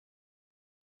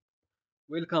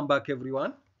Welcome back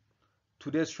everyone.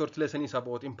 Today's short lesson is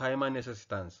about empyema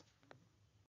necessitans.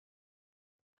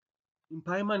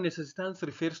 Empyema necessitans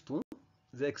refers to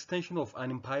the extension of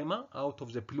an empyema out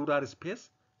of the pleural space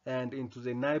and into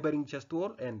the neighboring chest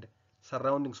wall and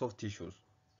surrounding soft tissues.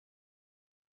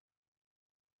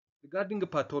 Regarding the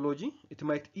pathology, it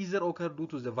might either occur due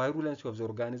to the virulency of the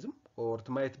organism or it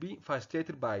might be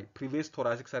facilitated by previous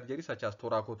thoracic surgery such as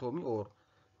thoracotomy or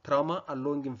trauma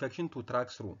allowing infection to track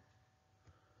through.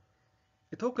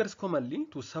 It occurs commonly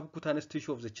to subcutaneous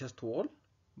tissue of the chest wall,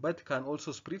 but can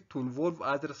also spread to involve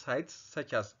other sites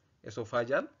such as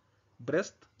esophageal,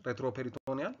 breast,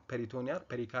 retroperitoneal, peritoneal,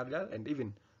 pericardial, and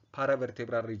even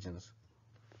paravertebral regions.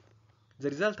 The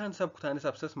resultant subcutaneous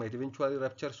abscess might eventually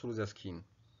rupture through the skin.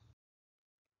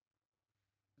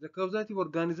 The causative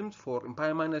organisms for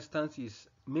empyema necessitans is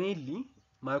mainly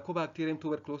Mycobacterium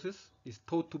tuberculosis is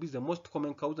thought to be the most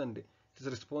common cause and it is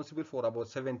responsible for about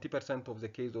 70% of the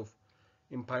case of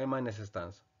empyema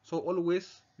necessitans. So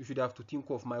always you should have to think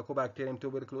of Mycobacterium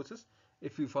tuberculosis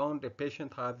if you found a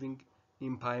patient having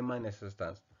empyema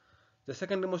necessitans. The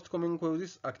second most common cause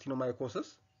is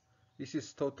actinomycosis. This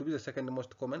is thought to be the second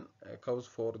most common cause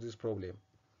for this problem.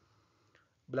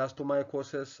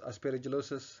 Blastomycosis,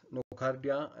 aspergillosis,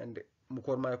 nocardia, and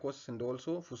mucormycosis, and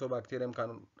also Fusobacterium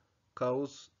can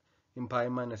cause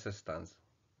empyema necessitans.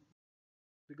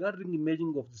 Regarding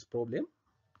imaging of this problem,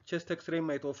 chest X-ray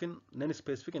might often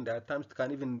non-specific and at times it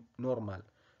can even normal,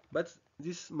 but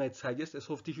this might suggest a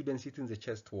soft tissue density in the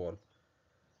chest wall.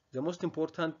 The most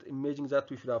important imaging that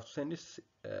we should have to send is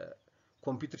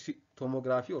computer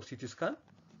tomography or CT scan.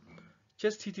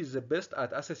 Chest CT is the best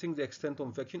at assessing the extent of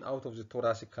infection out of the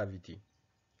thoracic cavity.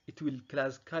 It will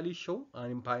classically show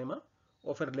an empyema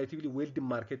of a relatively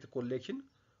well-demarcated collection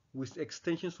with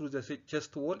extension through the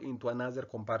chest wall into another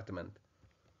compartment.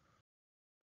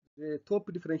 The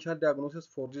top differential diagnosis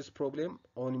for this problem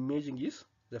on imaging is,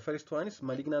 the first one is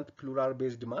malignant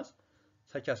pleural-based mass,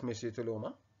 such as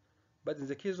mesothelioma. But in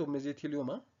the case of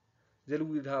mesothelioma, they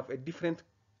will have a different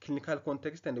clinical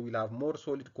context and will have more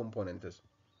solid components.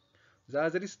 The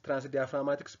other is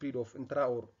transdiaphragmatic spread of intra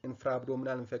or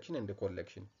infra-abdominal infection and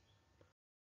collection.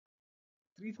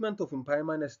 Treatment of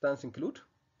empyema necessitans include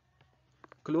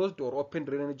closed or open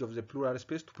drainage of the pleural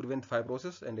space to prevent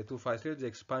fibrosis and to facilitate the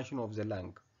expansion of the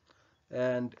lung.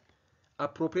 And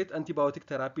appropriate antibiotic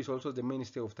therapy is also the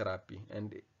mainstay of therapy.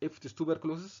 And if it is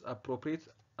tuberculosis, appropriate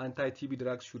anti-TB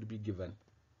drugs should be given.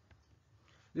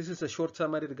 This is a short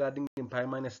summary regarding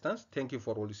empyema necessitans. Thank you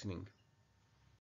for listening.